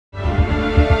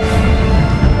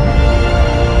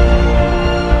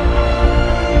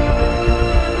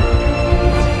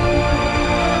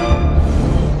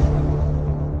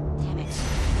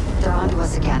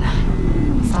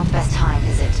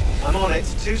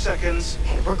seconds.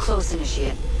 Okay, we're close,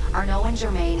 Initiate. Arnaud and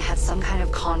Germain had some kind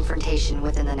of confrontation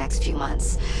within the next few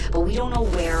months, but we don't know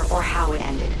where or how it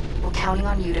ended. We're counting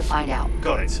on you to find out.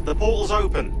 Got it. The portal's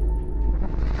open.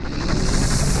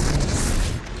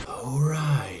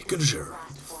 Alright, good sure.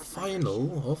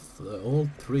 Final of all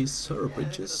 3 server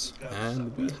bridges,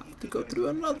 and we have to go through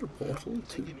another portal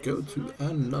to go to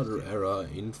another era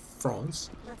in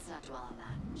France. Let's not dwell on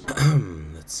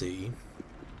that. Let's see.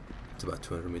 It's about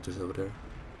 200 meters over there.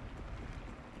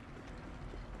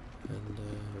 And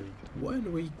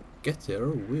when we get there,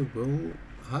 we will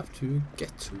have to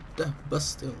get to the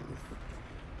Bastille,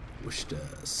 which the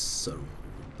server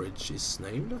bridge is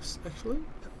named as, actually.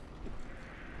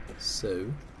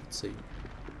 So, let's see.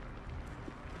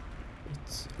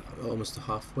 It's almost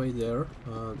halfway there.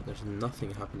 There's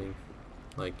nothing happening,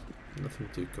 like nothing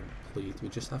to complete. We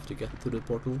just have to get through the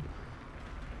portal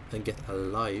and get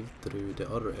alive through the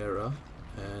other era,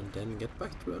 and then get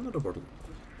back through another portal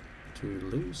to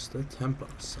lose the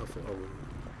Templars of our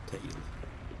tail.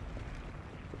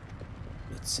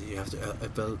 Let's see, you have to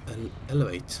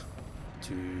elevate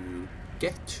to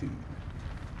get to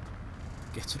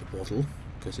the portal,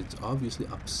 because it's obviously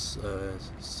up,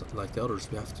 like the others.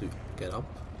 We have to get up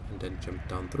and then jump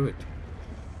down through it.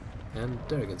 And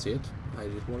there you can see it. I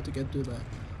just wanted to get to the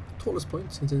tallest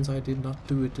point, since I did not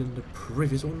do it in the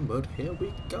previous one, but here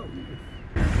we go.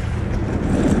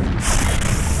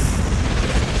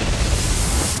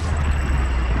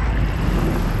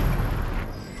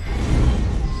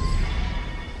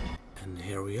 And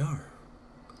here we are.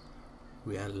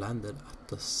 We are landed at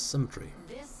the cemetery.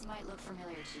 This might look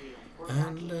familiar to you.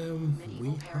 And we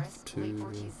have to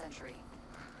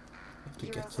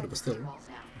get to the Bastille,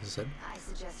 as I said. I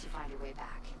suggest you find your way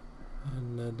back.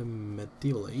 And the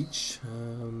medieval age,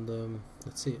 and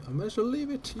let's see, I managed to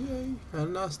leave it, yay!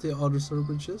 And as the other server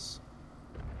bridges,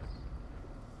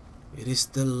 it is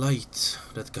the light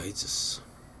that guides us,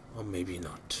 or maybe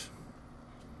not.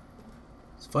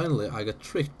 So finally I got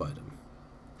tricked by them,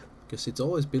 because it's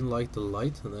always been like the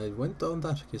light, and I went down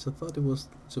that because I thought it was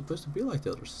supposed to be like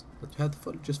the others, that you had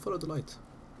to just follow the light.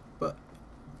 But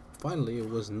finally it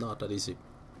was not that easy.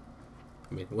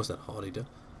 I mean, it wasn't that hard either.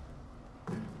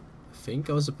 I think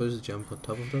I was supposed to jump on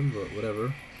top of them, but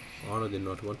whatever. Arno did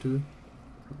not want to.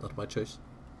 Not my choice.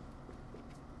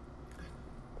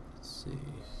 Let's see.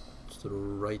 It's to the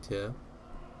right here.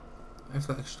 I have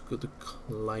to actually go to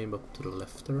climb up to the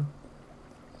left there.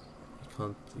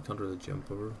 We can't really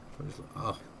jump over. So just like,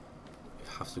 oh, we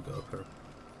have to go up here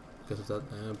because of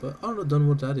that. But Arno don't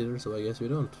want that either, so I guess we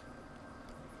don't.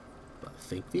 But I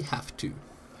think we have to.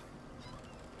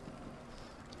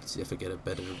 Let's see if I get a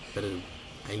better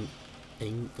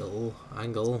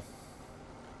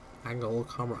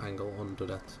camera angle onto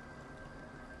that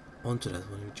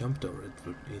when we jumped over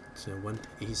it went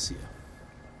easier.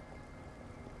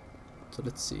 So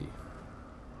let's see.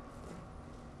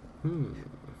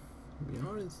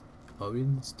 Are we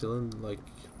still in, like,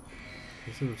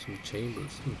 in some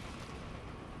chambers?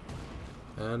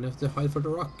 And we have to hide for the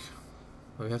rock.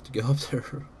 And we have to go up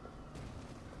there.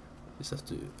 Just have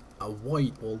to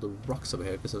avoid all the rocks over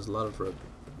here, because there's a lot of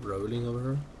rolling over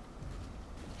here.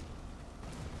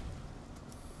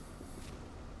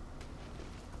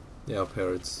 Yeah, up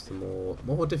here it's the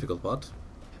more difficult part.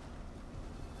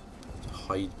 To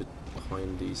hide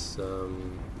behind these,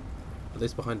 at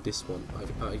least behind this one.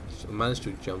 I managed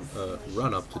to jump,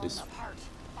 run up to this.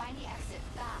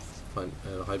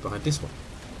 Hide behind this one.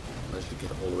 Managed to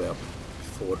get all the way up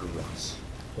before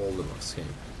all the rocks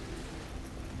came.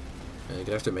 And you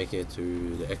can have to make it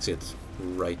to the exit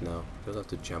right now. You don't have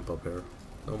to jump up here.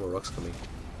 No more rocks coming,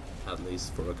 at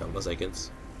least for a couple of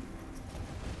seconds.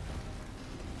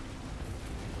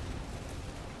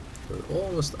 We're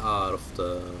almost out of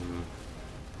the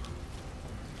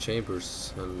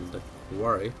chambers and the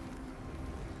quarry.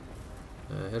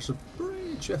 Here's a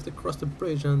bridge. You have to cross the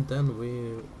bridge, and then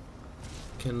we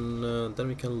can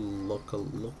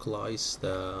localize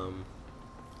the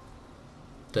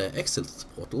exit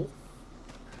portal.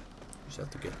 Just have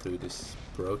to get through this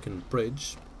broken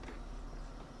bridge.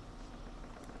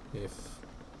 If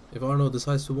Arno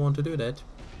decides to want to do that.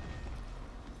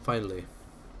 Finally,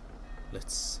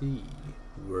 let's see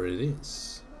where it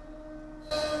is.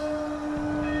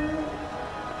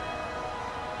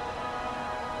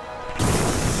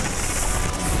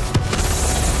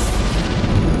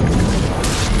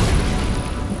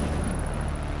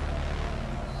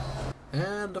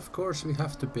 And of course we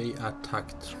have to be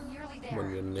attacked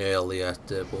when we're nearly at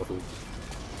the portal.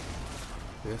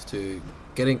 We have to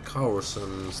get in covers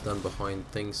and stand behind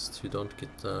things to don't get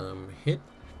hit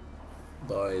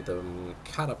by the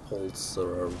catapults that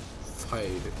are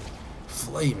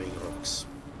flaming rocks.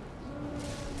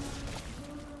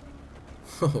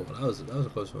 Oh, that was a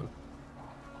close one.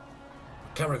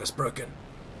 Camera gets broken.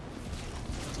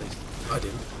 At least I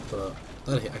didn't, but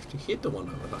that actually hit the one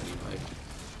over 95.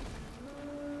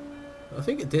 I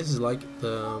think this is like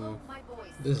the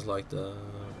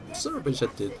server bridge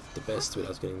that did the best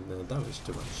without getting the damage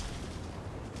too much.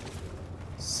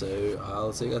 So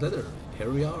I'll see you guys later. Here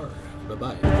we are. Bye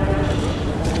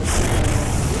bye.